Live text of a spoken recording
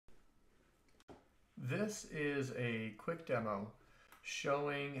This is a quick demo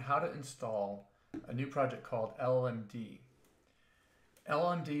showing how to install a new project called llm-d.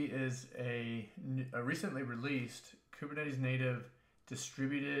 llm-d is a recently released Kubernetes native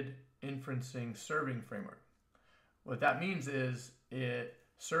distributed inferencing serving framework. What that means is it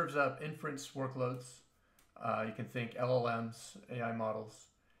serves up inference workloads. You can think LLMs, AI models,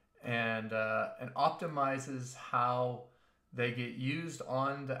 and optimizes how they get used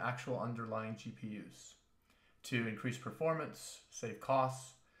on the actual underlying GPUs to increase performance, save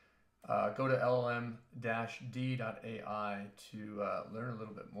costs. Go to llm-d.ai to learn a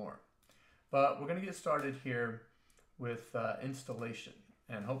little bit more. But we're going to get started here with installation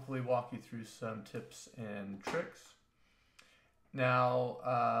and hopefully walk you through some tips and tricks.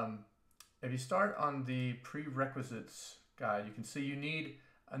 Now, if you start on the prerequisites guide, you can see you need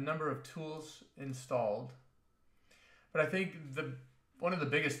a number of tools installed. But I think one of the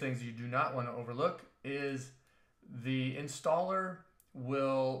biggest things you do not want to overlook is the installer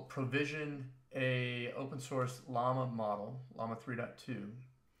will provision a open source llama model, llama 3.2,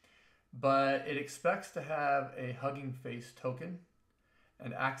 but it expects to have a Hugging Face token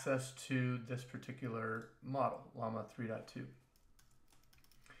and access to this particular model, llama 3.2.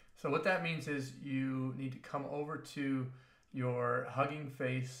 So what that means is you need to come over to your Hugging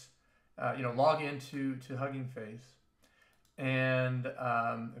Face, log into Hugging Face. And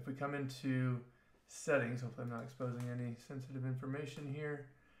if we come into settings, hopefully I'm not exposing any sensitive information here,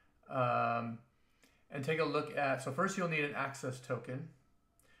 and take a look at, so first you'll need an access token.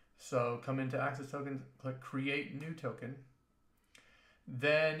 So come into access token, click create new token.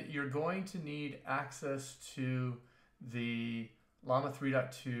 Then you're going to need access to the llama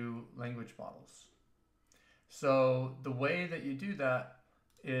 3.2 language models. So the way that you do that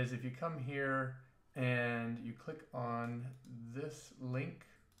is if you come here and you click on this link,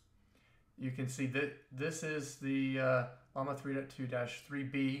 you can see that this is the llama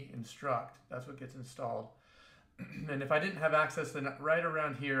 3.2-3b instruct. That's what gets installed. And if I didn't have access, then right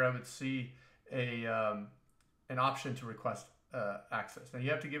around here I would see an option to request access. Now you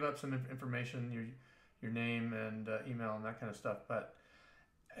have to give up some information, your name and email and that kind of stuff, but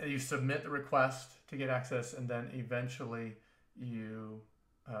you submit the request to get access, and then eventually you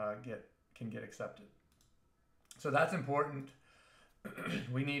can get accepted. So that's important.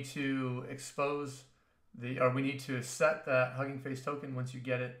 We need to we need to set that Hugging Face token once you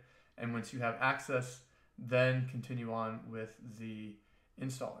get it, and once you have access, then continue on with the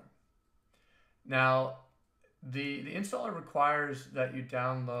installer. Now, the installer requires that you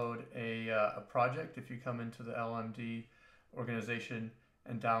download a project. If you come into the llm-d organization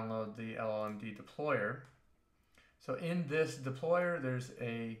and download the llm-d deployer. So in this deployer, there's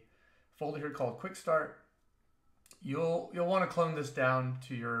a folder here called Quick Start. You'll want to clone this down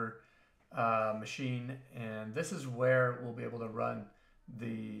to your machine, and this is where we'll be able to run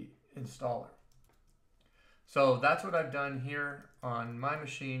the installer. So that's what I've done here on my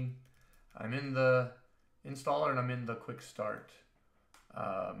machine. I'm in the installer and I'm in the Quick Start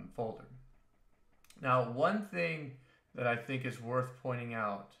folder. Now, one thing that I think is worth pointing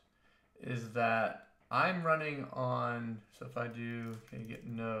out is that I'm running on, so if I do, get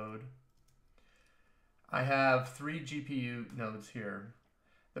node, I have 3 GPU nodes here.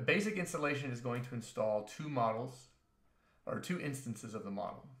 The basic installation is going to install 2 models, or 2 instances of the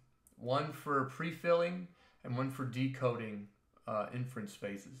model. One for pre-filling and one for decoding inference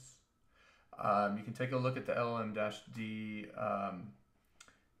phases. You can take a look at the llm-d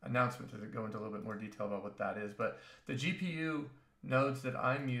announcement to go into a little bit more detail about what that is. But the GPU nodes that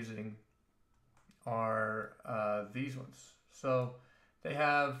I'm using are these ones. So they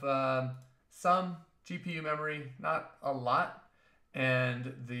have some GPU memory, not a lot,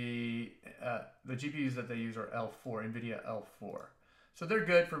 and the GPUs that they use are L4, NVIDIA L4. So they're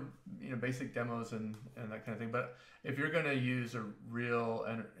good for basic demos and that kind of thing. But if you're going to use a real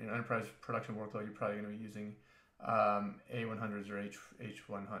enterprise production workload, you're probably going to be using A100s or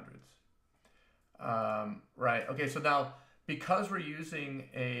H100s. Right. Okay. So now, because we're using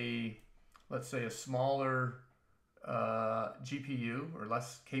let's say a smaller GPU, or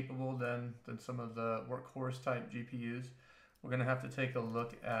less capable than some of the workhorse type GPUs, we're going to have to take a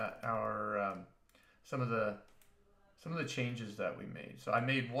look at our some of the changes that we made. So I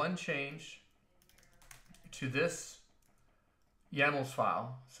made one change to this YAMLs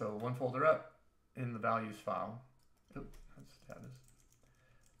file. So one folder up in the values file. Oops, that's status.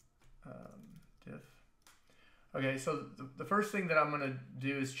 Diff. Okay, so the first thing that I'm going to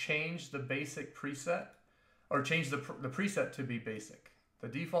do is change the basic preset, or change the preset to be basic. The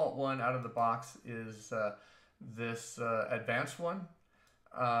default one out of the box is this advanced one.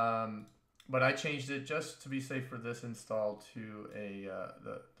 but I changed it just to be safe for this install to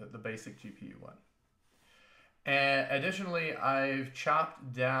the basic GPU one. And additionally, I've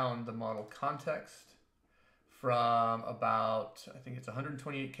chopped down the model context from about, I think it's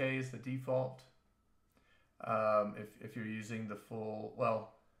 128K is the default. If you're using the full,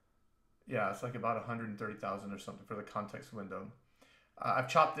 well, yeah, it's like about 130,000 or something for the context window. I've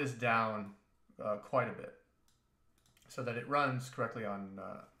chopped this down quite a bit so that it runs correctly on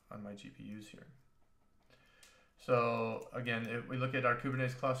my GPUs here. So again, if we look at our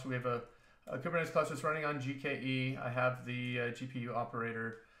Kubernetes cluster, we have a Kubernetes cluster that's running on GKE. I have the GPU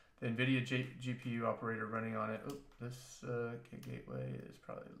operator, the NVIDIA GPU operator running on it. Oop, this gateway is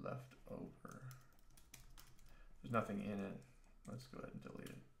probably left over. There's nothing in it. Let's go ahead and delete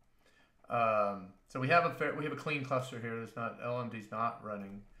it. So we have a clean cluster here. There's not, llm-d's not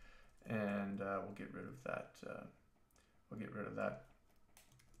running, and we'll get rid of that.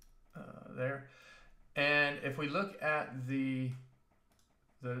 There. And if we look at the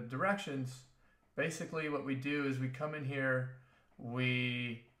directions, basically what we do is we come in here,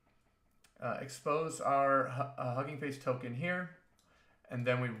 we expose our Hugging Face token here, and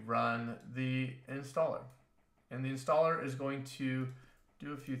then we run the installer. And the installer is going to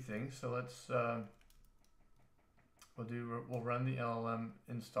do a few things. So let's we'll run the LLM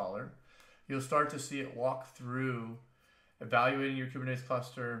installer. You'll start to see it walk through evaluating your Kubernetes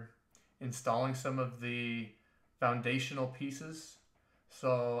cluster, installing some of the foundational pieces.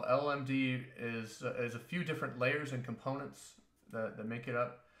 So llm-d is a few different layers and components that make it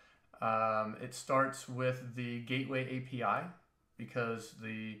up. It starts with the gateway API, because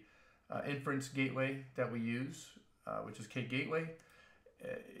the inference gateway that we use, which is kgateway,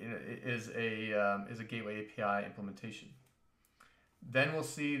 is a gateway API implementation. Then we'll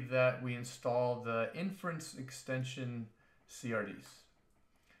see that we install the inference extension CRDs.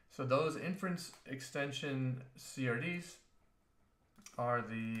 So those inference extension CRDs are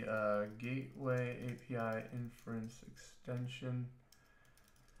the gateway API inference extension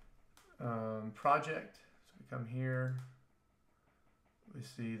project. So we come here, we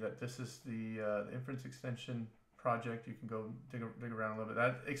see that this is the inference extension project. You can go dig around a little bit.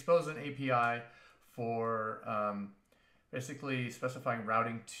 That exposes an API for basically specifying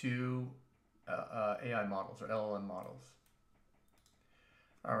routing to AI models or LLM models.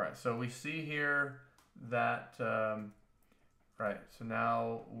 All right, so we see here that, right, so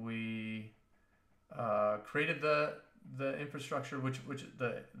now we created the infrastructure, which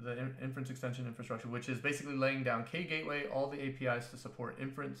the inference extension infrastructure, which is basically laying down kgateway, all the APIs to support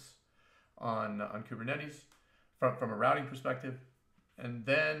inference on Kubernetes from a routing perspective. And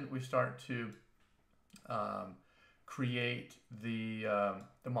then we start to create the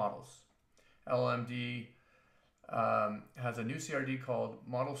models. llm-d has a new CRD called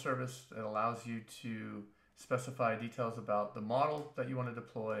model service that allows you to specify details about the model that you want to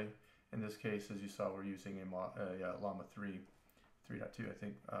deploy. In this case, as you saw, we're using a Llama 3.2, I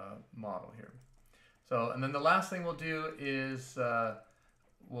think, model here. So, and then the last thing we'll do is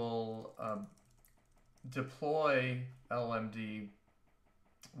we'll deploy llm-d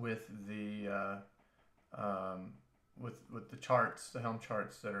with the charts, the Helm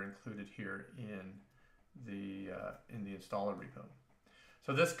charts that are included here in the installer repo.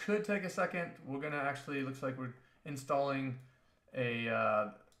 So this could take a second. We're gonna actually, looks like we're installing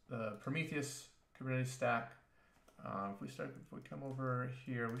the Prometheus Kubernetes stack. If we come over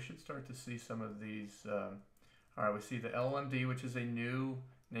here, we should start to see some of these. All right, we see the llm-d, which is a new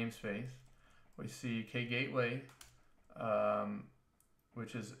namespace. We see kgateway,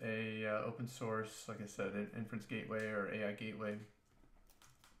 which is a open source, like I said, inference gateway or AI gateway.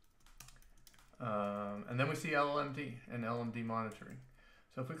 And then we see llm-d and llm-d monitoring.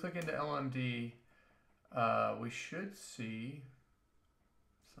 So if we click into llm-d, we should see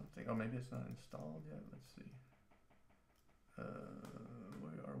something. Oh, maybe it's not installed yet. Let's see.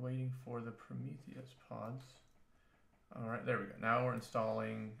 We are waiting for the Prometheus pods. All right, there we go. Now we're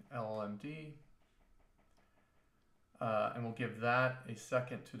installing llm-d. And we'll give that a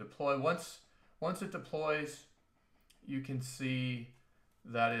second to deploy. Once it deploys, you can see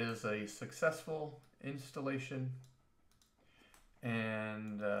that is a successful installation.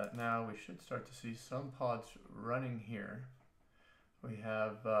 And now we should start to see some pods running here. We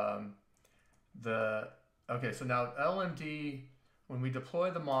have okay, so now llm-d, when we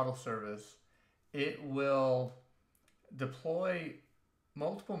deploy the model service, it will deploy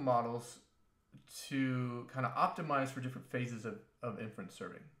multiple models to kind of optimize for different phases of inference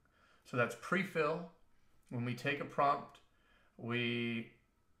serving. So that's pre-fill. When we take a prompt, we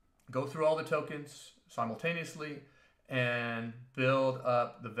go through all the tokens simultaneously and build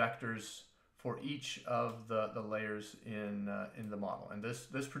up the vectors for each of the layers in the model. And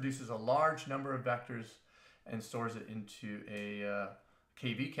this produces a large number of vectors and stores it into a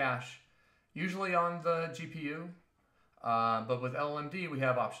KV cache, usually on the GPU. But with llm-d, we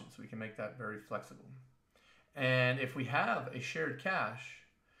have options. We can make that very flexible. And if we have a shared cache,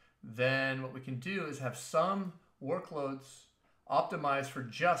 then what we can do is have some workloads optimized for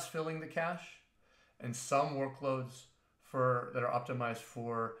just filling the cache, and some workloads that are optimized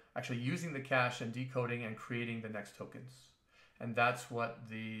for actually using the cache and decoding and creating the next tokens. And that's what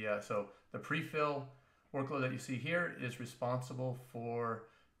so the prefill workload that you see here is responsible for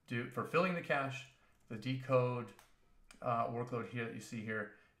filling the cache. The decode workload here that you see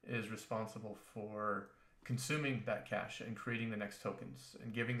here is responsible for consuming that cache and creating the next tokens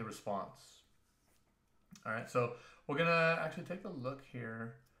and giving the response. All right, so we're gonna actually take a look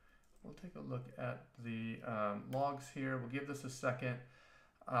here. We'll take a look at the logs here. We'll give this a second.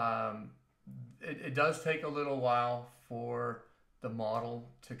 It does take a little while for the model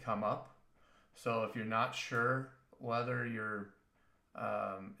to come up. So if you're not sure whether your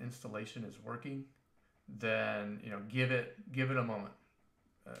installation is working, then give it a moment.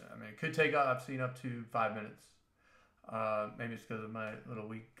 I mean, it could take I've seen up to 5 minutes. Maybe it's because of my little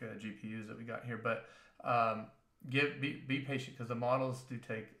weak GPUs that we got here, but be patient, because the models do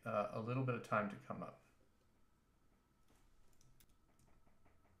take a little bit of time to come up.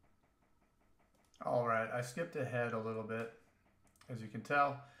 All right, I skipped ahead a little bit. As you can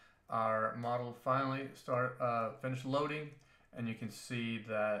tell, our model finally finished loading, and you can see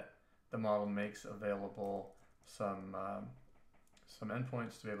that the model makes available some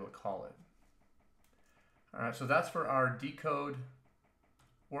endpoints to be able to call it. All right, so that's for our decode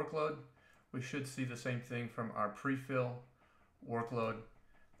workload. We should see the same thing from our prefill workload.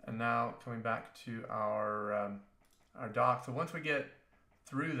 And now coming back to our doc. So once we get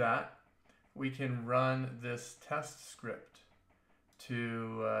through that, we can run this test script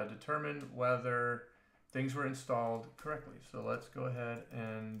to determine whether things were installed correctly. So let's go ahead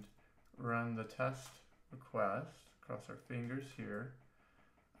and run the test request. Cross our fingers here.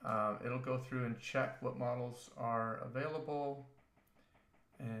 It'll go through and check what models are available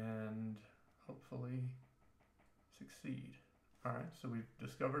and hopefully succeed. All right, so we've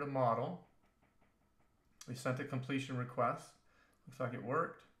discovered a model. We sent a completion request. Looks like it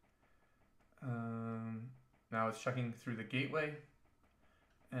worked. Now it's checking through the gateway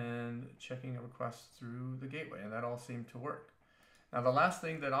and checking a request through the gateway, and that all seemed to work. Now the last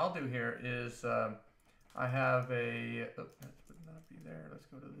thing that I'll do here is I have a, that would not be there. Let's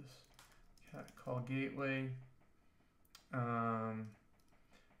go to this cat call gateway.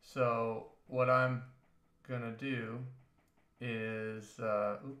 So what I'm gonna do is,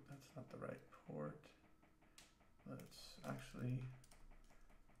 that's not the right port. Let's actually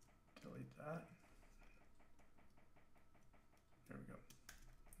delete that. There we go.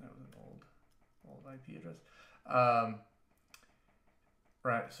 That was an old IP address.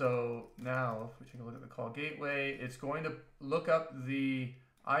 Right, so now if we take a look at the call gateway, it's going to look up the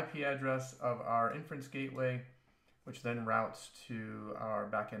IP address of our inference gateway, which then routes to our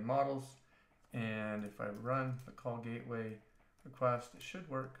backend models. And if I run the call gateway request, it should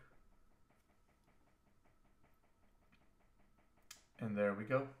work. And there we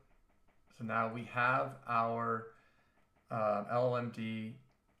go. So now we have our llm-d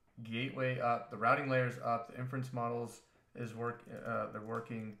gateway up, the routing layers up, the inference models they're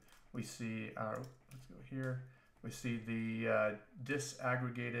working. We see our, let's go here. We see the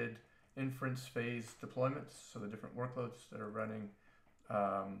disaggregated inference phase deployments, so the different workloads that are running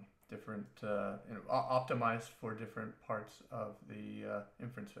optimized for different parts of the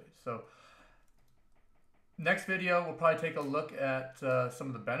inference phase. So next video, we'll probably take a look at some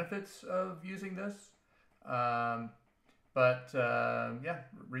of the benefits of using this. Yeah,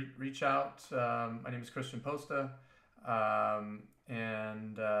 reach out. My name is Christian Posta.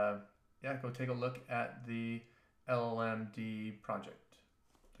 Yeah, go take a look at the llm-d project.